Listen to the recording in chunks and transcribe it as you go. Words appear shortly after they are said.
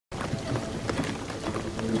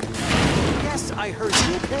I heard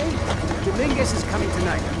you, okay? Dominguez is coming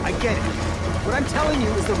tonight. I get it. What I'm telling you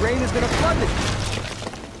is the rain is gonna flood it.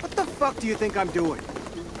 What the fuck do you think I'm doing?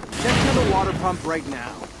 Checking on the water pump right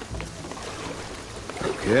now.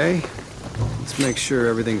 Okay. Let's make sure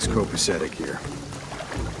everything's copacetic here.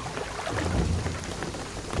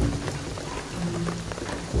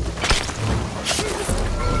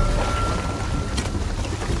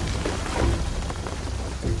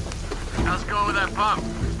 How's it going with that pump?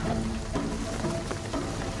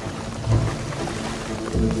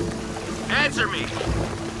 Answer me! You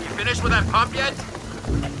finished with that pump yet?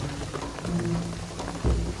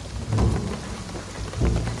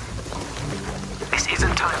 This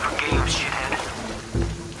isn't time for games, shithead.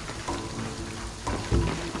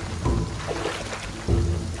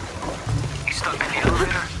 You stuck in the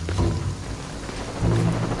elevator?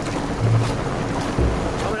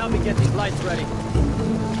 Come and help me get these lights ready.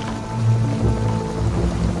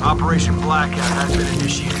 Operation Blackout has been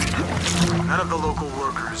initiated. None of the local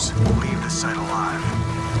workers will leave the site alive.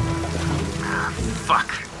 Ah,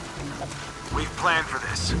 fuck. We've planned for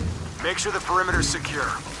this. Make sure the perimeter's secure.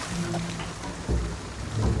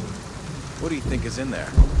 What do you think is in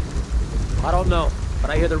there? I don't know, but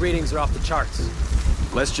I hear the readings are off the charts.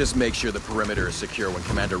 Let's just make sure the perimeter is secure when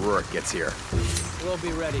Commander Rourke gets here. We'll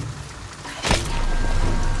be ready.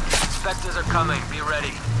 Inspectors are coming. Be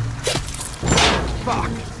ready.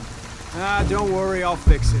 Fuck! Ah, don't worry, I'll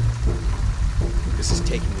fix it. This is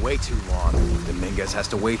taking way too long. Dominguez has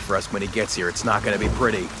to wait for us when he gets here. It's not gonna be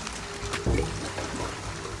pretty.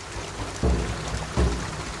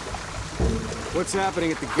 What's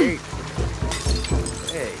happening at the gate?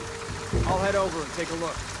 Hey, I'll head over and take a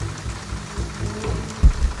look.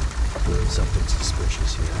 something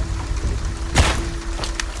suspicious here.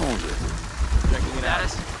 Hold it. Checking it out.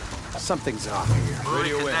 Something's off here.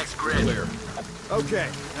 Radio in. Next grid. Clear. Okay,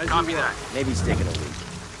 as Copy you will. that. Maybe he's taking a leak.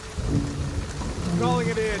 Calling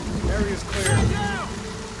it in. Area's clear.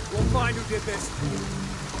 We'll find who did this.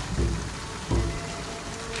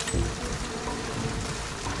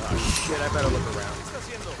 Oh shit, I better look around.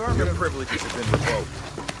 Your privileges have been revoked.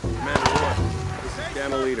 Commander Rourke, this is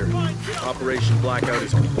Gamma Leader. Operation Blackout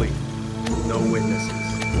is complete. No witnesses.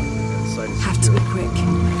 And site is Have to be quick.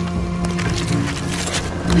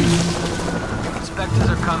 Inspectors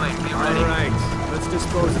are coming. Be ready. All right, let's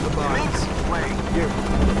dispose of the bodies. Wait. Here,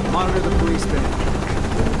 monitor the police van.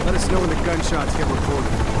 Let us know when the gunshots get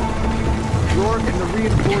reported. Rourke and the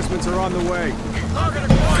reinforcements are on the way. Target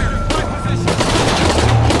acquired! My position!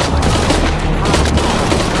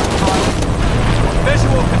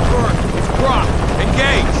 Visual confirmed. It's Croft.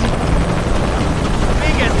 Engage!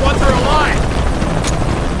 Dominguez wants her alive!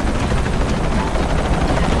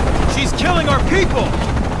 She's killing our people!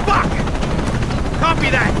 Fuck! Copy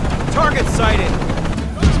that! Target sighted!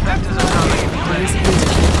 Inspectors are coming. Be ready.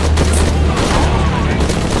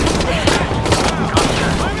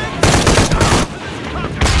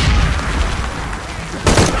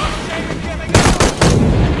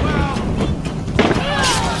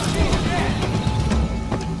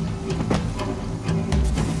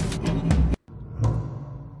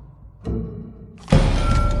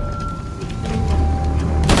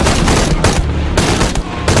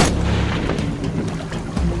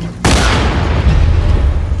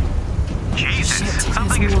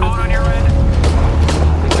 Something explode on your end?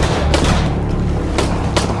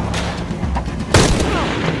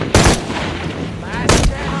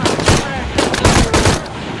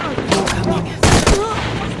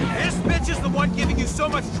 This bitch is the one giving you so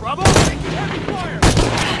much trouble? Heavy fire!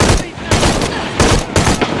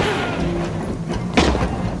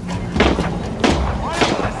 One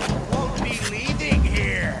of us won't be leaving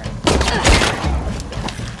here!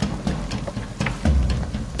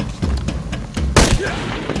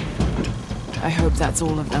 I hope that's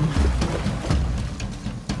all of them.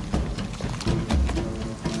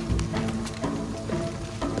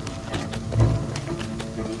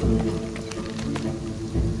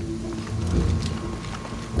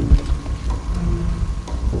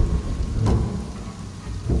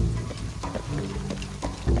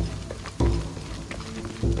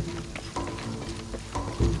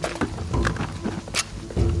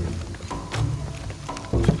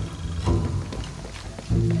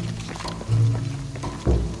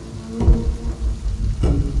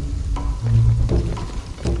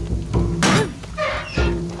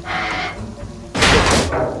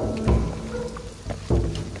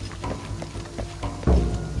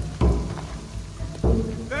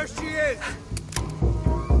 There she is!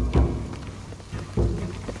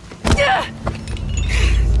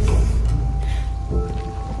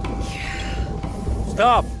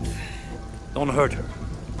 Stop! Don't hurt her.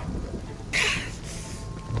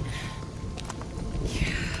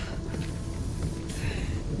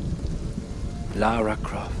 Lara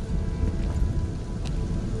Croft.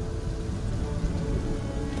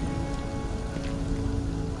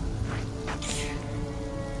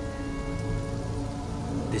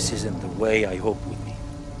 This isn't the way I hoped would be.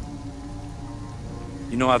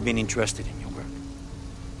 You know I've been interested in your work.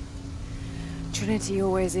 Trinity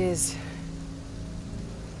always is.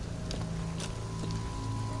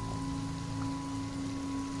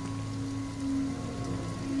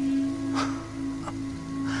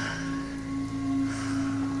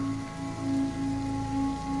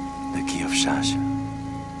 The key of Shasha.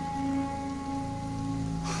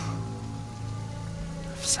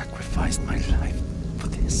 I've sacrificed my life for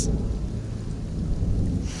this.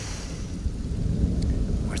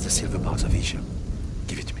 Where's the silver box of Isha?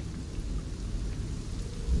 Give it to me.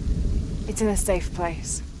 It's in a safe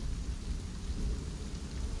place.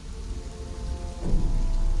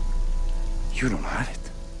 You don't have it.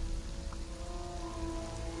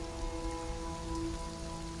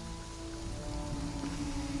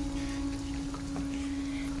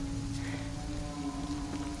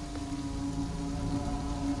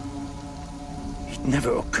 It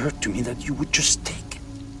never occurred to me that you would just take it.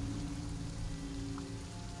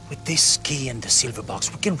 With this key and the silver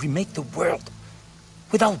box, we can remake the world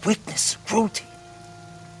without weakness, cruelty.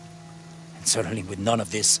 And certainly with none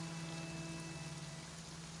of this.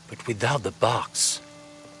 But without the box,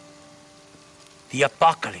 the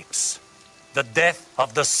apocalypse, the death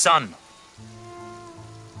of the sun.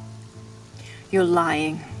 You're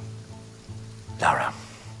lying. Lara,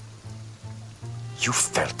 you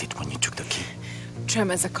felt it when you took the key.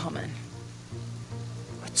 Tremors are common.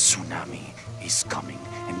 A tsunami is coming,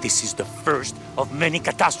 and this is the first of many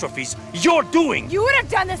catastrophes you're doing! You would have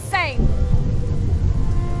done the same!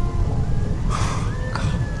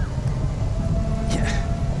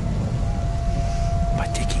 By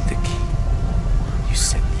taking the key, you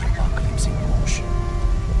set the apocalypse in motion.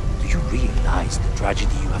 Do you realize the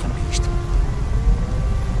tragedy you have unleashed?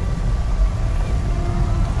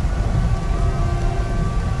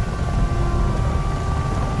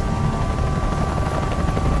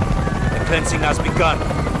 The cleansing has begun.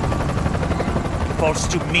 It falls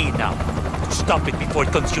to me now to stop it before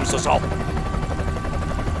it consumes us all.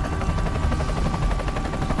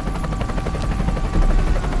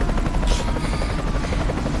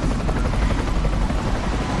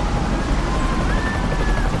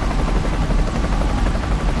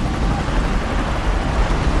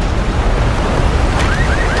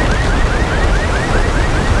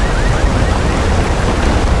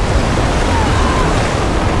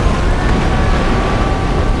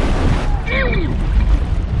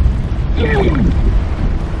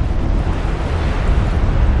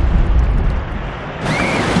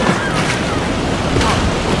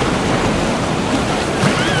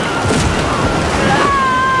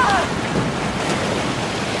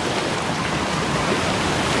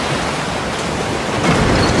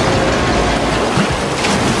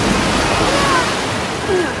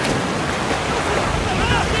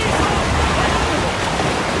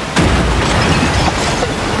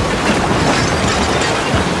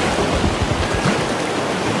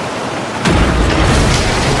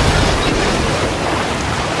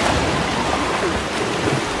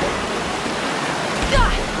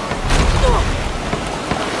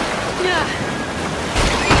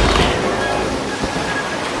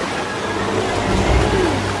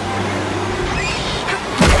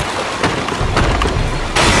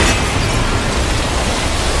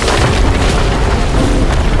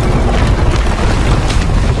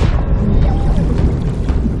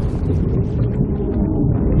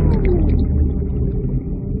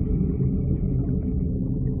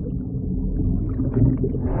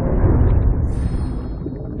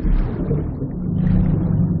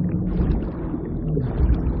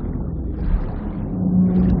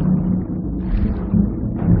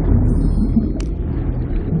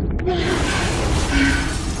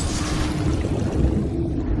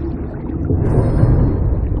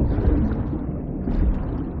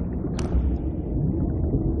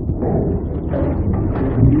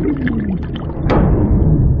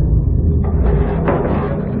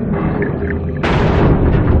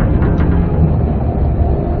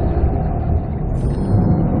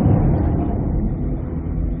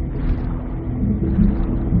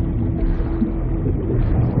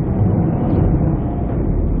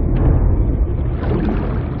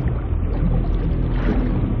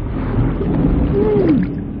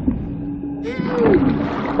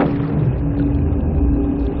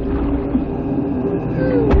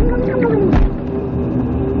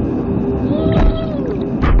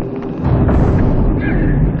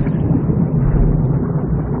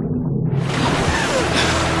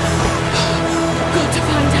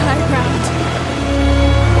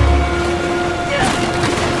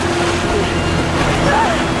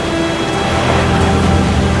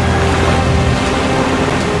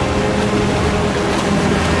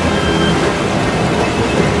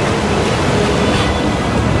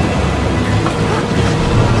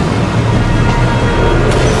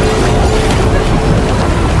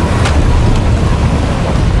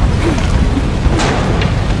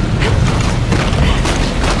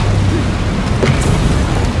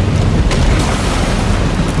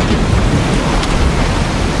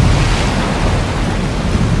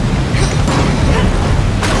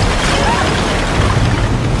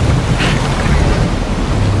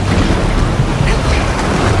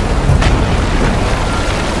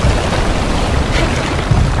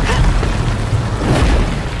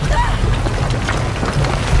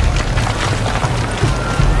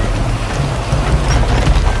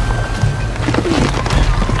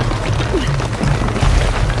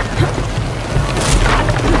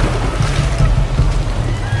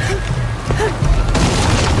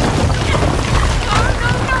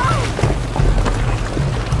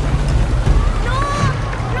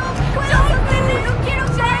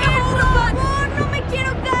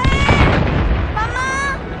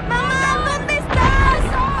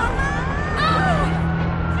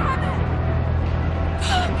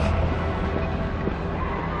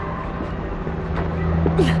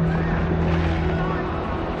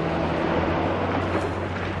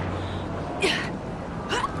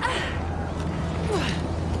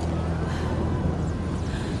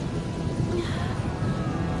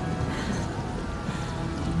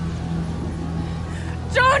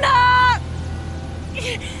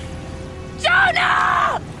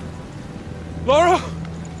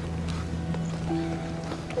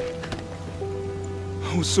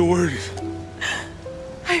 I was so worried.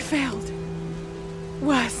 I failed.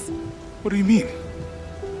 Worse. What do you mean?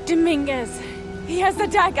 Dominguez. He has the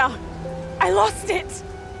dagger. I lost it.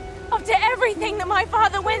 After everything that my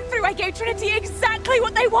father went through, I gave Trinity exactly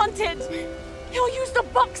what they wanted. He'll use the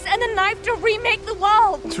box and the knife to remake the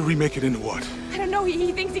world. To remake it into what? I don't know,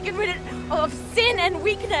 he thinks he can rid it of sin and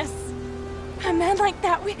weakness. A man like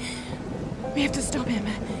that, we have to stop him.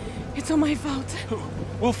 It's all my fault.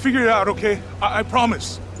 We'll figure it out, okay? I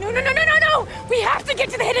promise. No! We have to get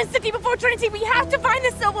to the hidden city before Trinity. We have to find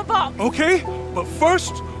the silver box. Okay, but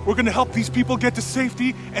first, we're gonna help these people get to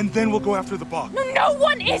safety, and then we'll go after the box. No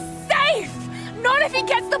one is safe! Not if he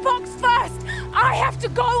gets the box first! I have to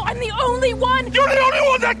go! I'm the only one! You're the only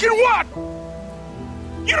one that can what?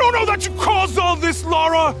 You don't know that you caused all this,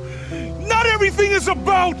 Lara! Not everything is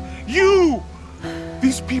about you!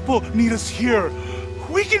 These people need us here.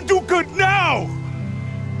 We can do good now!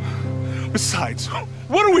 Besides,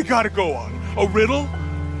 what do we gotta go on? A riddle?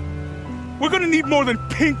 We're gonna need more than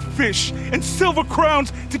pink fish and silver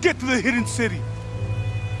crowns to get to the hidden city.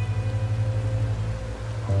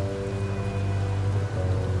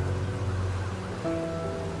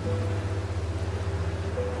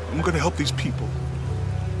 I'm gonna help these people.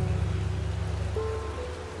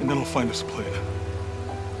 And then I'll find us a plane.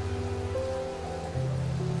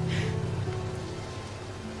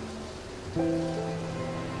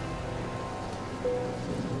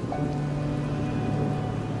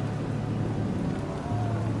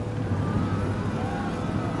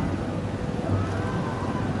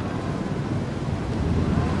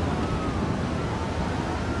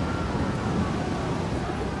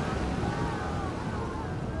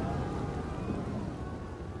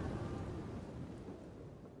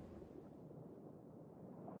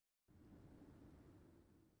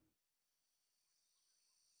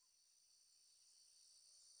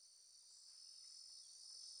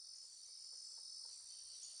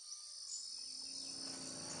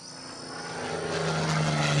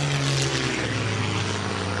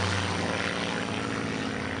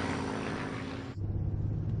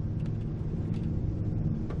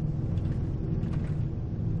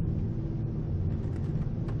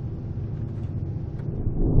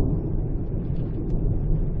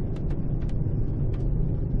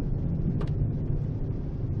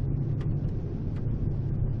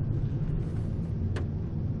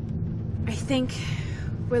 I think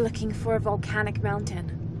we're looking for a volcanic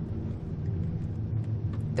mountain.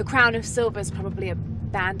 The crown of silver is probably a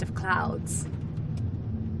band of clouds.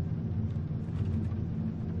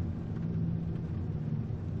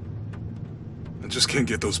 I just can't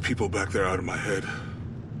get those people back there out of my head.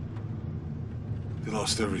 They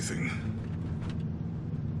lost everything.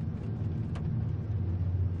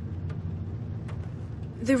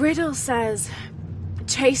 The riddle says,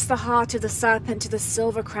 chase the heart of the serpent to the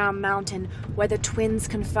Silver Crown Mountain where the twins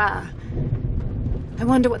confer. I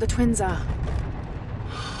wonder what the twins are.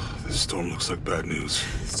 This storm looks like bad news.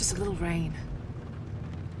 It's just a little rain.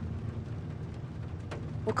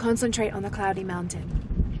 We'll concentrate on the Cloudy Mountain.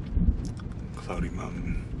 Cloudy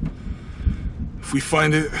Mountain. If we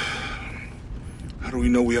find it, how do we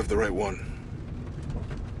know we have the right one?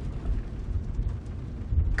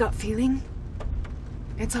 Gut feeling?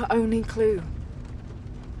 It's our only clue.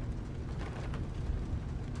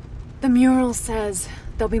 The mural says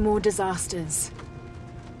there'll be more disasters.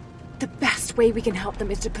 The best way we can help them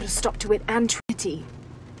is to put a stop to it and Trinity.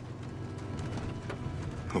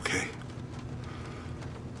 Okay.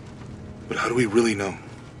 But how do we really know?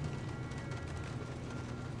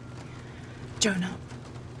 Jonah,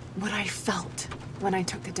 what I felt when I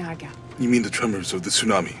took the dagger. You mean the tremors of the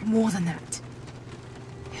tsunami? More than that.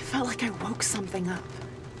 It felt like I woke something up.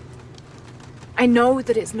 I know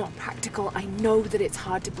that it's not practical, I know that it's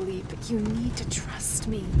hard to believe, but you need to trust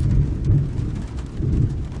me.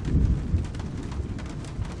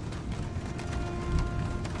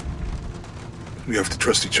 We have to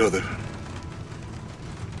trust each other.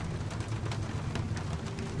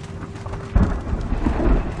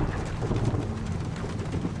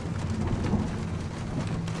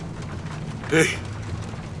 Hey,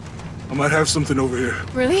 I might have something over here.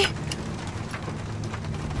 Really?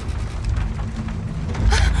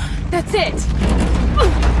 That's it!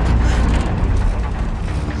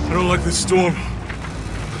 I don't like this storm.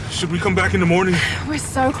 Should we come back in the morning? We're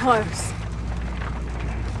so close.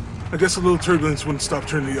 I guess a little turbulence wouldn't stop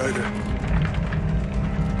Trinity either.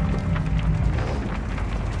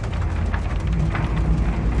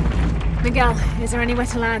 Miguel, is there anywhere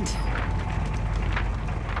to land?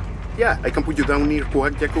 Yeah, I can put you down near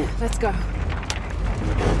Coac Jaco. Let's go.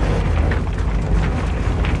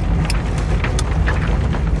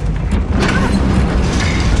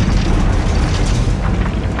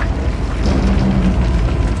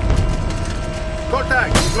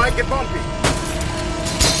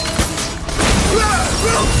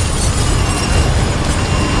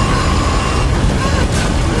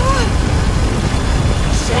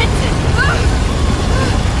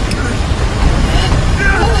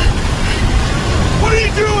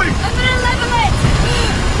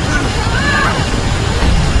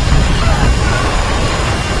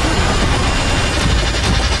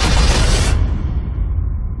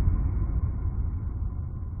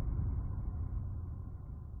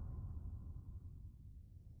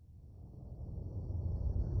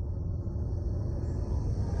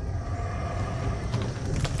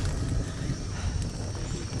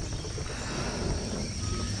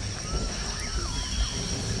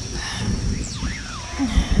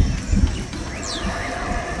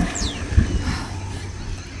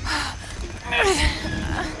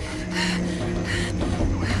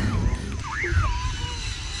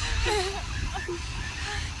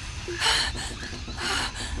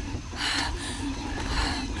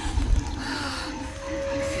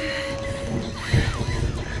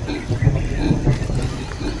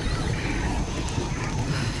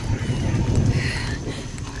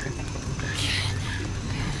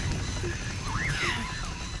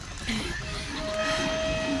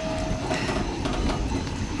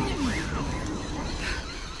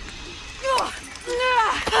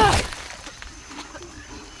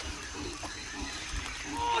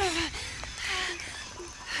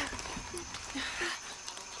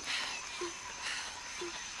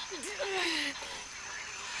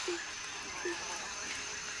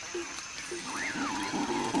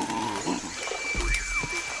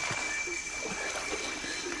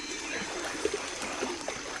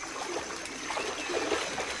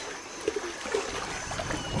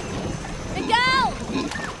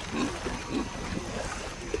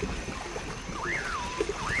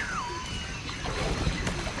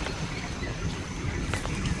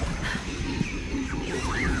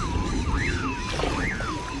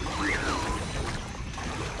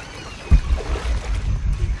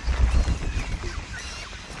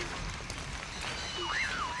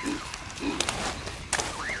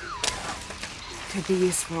 Could be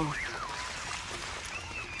useful.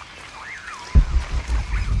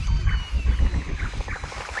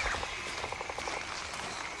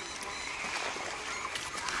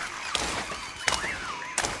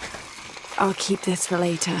 I'll keep this for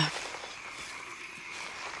later.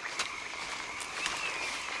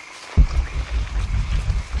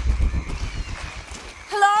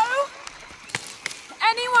 Hello?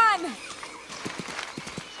 Anyone?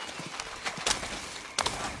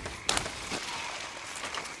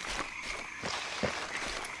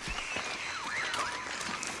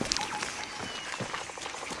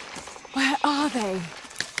 Where are they?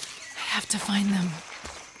 I have to find them.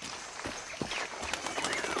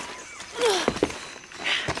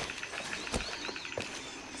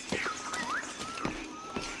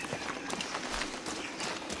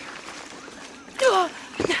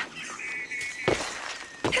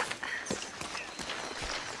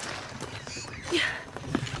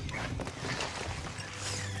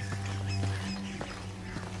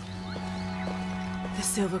 The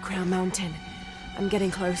Silver Crown Mountain. I'm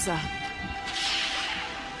getting closer.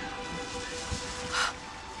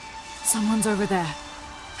 Someone's over there.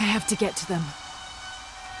 I have to get to them.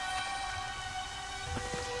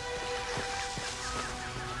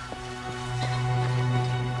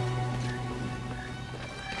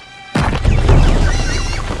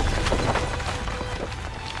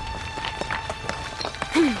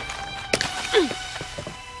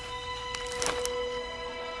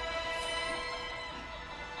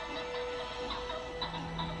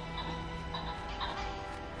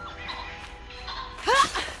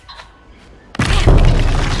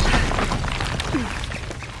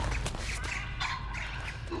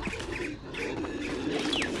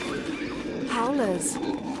 Howlers.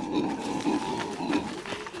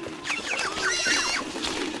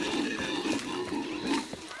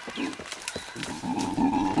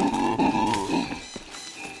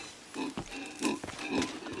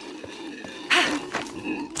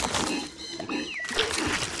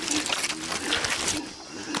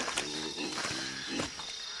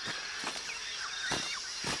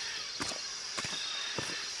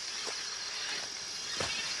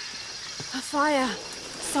 A fire.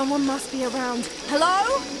 Someone must be around.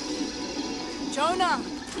 Hello? Jonah?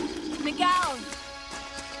 Miguel?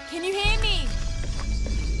 Can you hear me?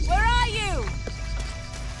 Where are you?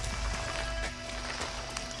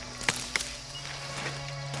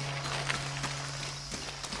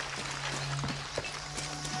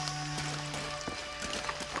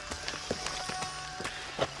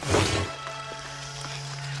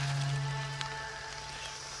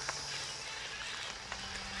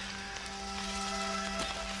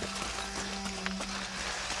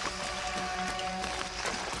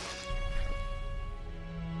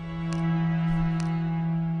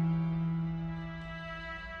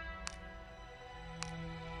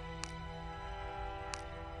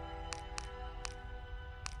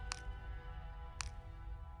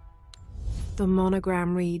 The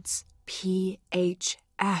monogram reads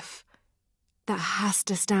PHF. That has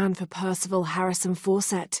to stand for Percival Harrison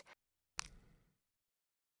Fawcett.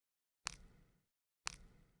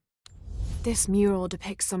 This mural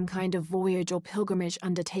depicts some kind of voyage or pilgrimage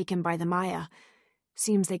undertaken by the Maya.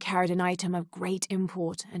 Seems they carried an item of great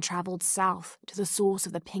import and travelled south to the source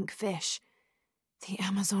of the pink fish. The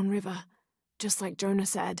Amazon River, just like Jonah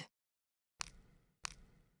said.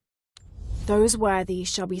 Those worthy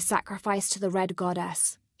shall be sacrificed to the Red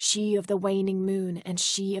Goddess, she of the waning moon and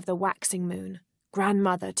she of the waxing moon,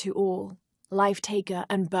 grandmother to all, life-taker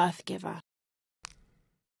and birth-giver.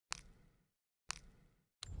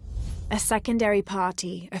 A secondary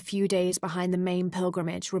party, a few days behind the main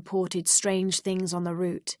pilgrimage, reported strange things on the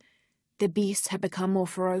route. The beasts had become more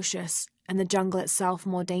ferocious, and the jungle itself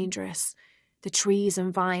more dangerous. The trees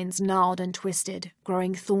and vines gnarled and twisted,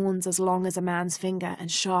 growing thorns as long as a man's finger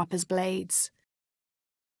and sharp as blades.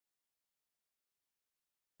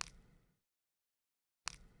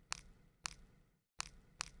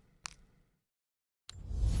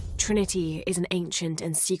 Trinity is an ancient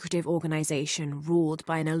and secretive organization ruled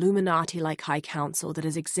by an Illuminati-like High Council that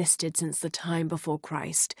has existed since the time before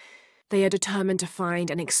Christ. They are determined to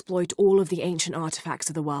find and exploit all of the ancient artifacts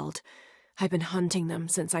of the world. I've been hunting them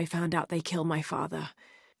since I found out they killed my father.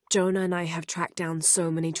 Jonah and I have tracked down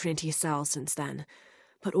so many Trinity cells since then,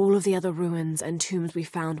 but all of the other ruins and tombs we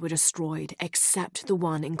found were destroyed except the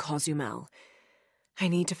one in Cozumel. I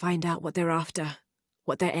need to find out what they're after,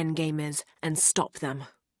 what their endgame is, and stop them.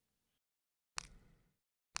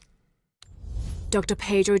 Dr.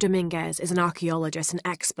 Pedro Dominguez is an archaeologist and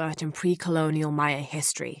expert in pre-colonial Maya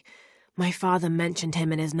history. My father mentioned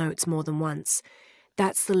him in his notes more than once.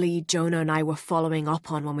 That's the lead Jonah and I were following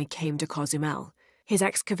up on when we came to Cozumel. His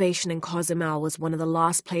excavation in Cozumel was one of the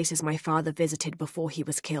last places my father visited before he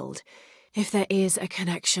was killed. If there is a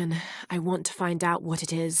connection, I want to find out what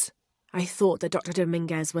it is. I thought that Dr.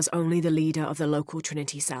 Dominguez was only the leader of the local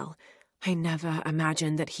Trinity cell. I never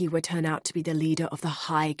imagined that he would turn out to be the leader of the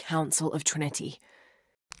High Council of Trinity.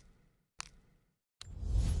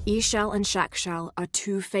 Ixchel and Shakshel are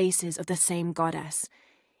two faces of the same goddess.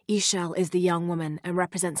 Ixchel is the young woman and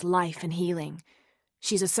represents life and healing.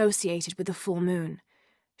 She's associated with the full moon.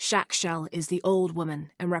 Shakshel is the old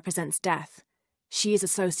woman and represents death. She is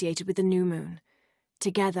associated with the new moon.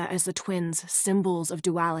 Together as the twins, symbols of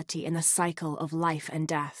duality in the cycle of life and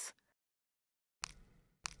death.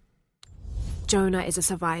 Jonah is a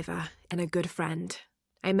survivor and a good friend.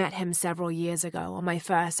 I met him several years ago on my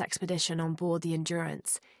first expedition on board the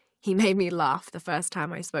Endurance. He made me laugh the first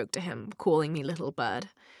time I spoke to him, calling me Little Bird.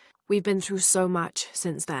 We've been through so much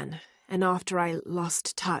since then, and after I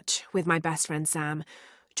lost touch with my best friend Sam,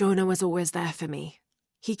 Jonah was always there for me.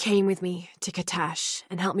 He came with me to Katash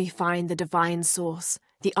and helped me find the divine source,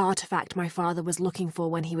 the artifact my father was looking for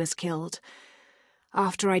when he was killed.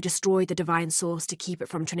 After I destroyed the divine source to keep it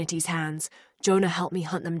from Trinity's hands, Jonah helped me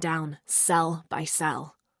hunt them down, cell by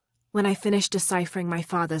cell. When I finished deciphering my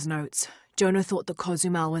father's notes, Jonah thought that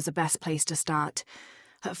Cozumel was the best place to start.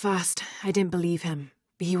 At first, I didn't believe him,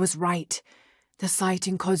 but he was right. The site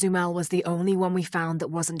in Cozumel was the only one we found that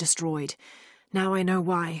wasn't destroyed. Now I know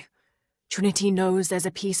why. Trinity knows there's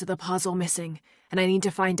a piece of the puzzle missing, and I need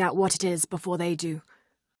to find out what it is before they do.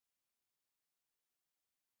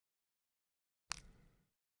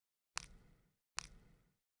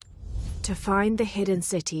 To find the hidden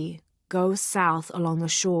city, go south along the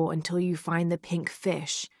shore until you find the pink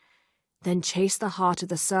fish. Then chase the heart of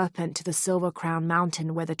the serpent to the Silver Crown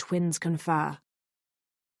Mountain where the twins confer.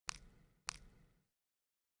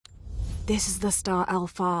 This is the star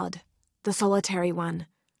Alphard, the solitary one,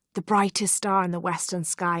 the brightest star in the western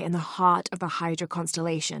sky and the heart of the Hydra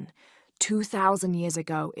constellation. 2,000 years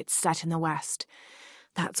ago, it's set in the west.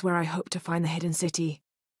 That's where I hope to find the hidden city.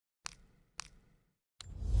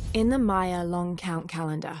 In the Maya long count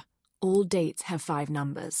calendar, all dates have 5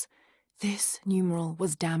 numbers. This numeral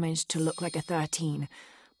was damaged to look like a 13,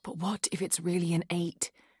 but what if it's really an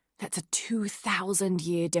 8? That's a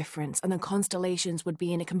 2,000-year difference, and the constellations would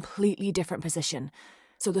be in a completely different position.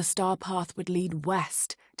 So the star path would lead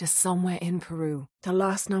west to somewhere in Peru. The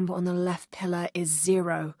last number on the left pillar is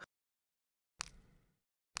 0.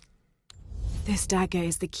 This dagger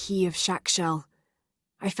is the key of Shakshel.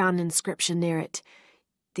 I found an inscription near it.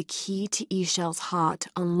 The key to Ixchel's heart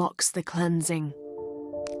unlocks the cleansing.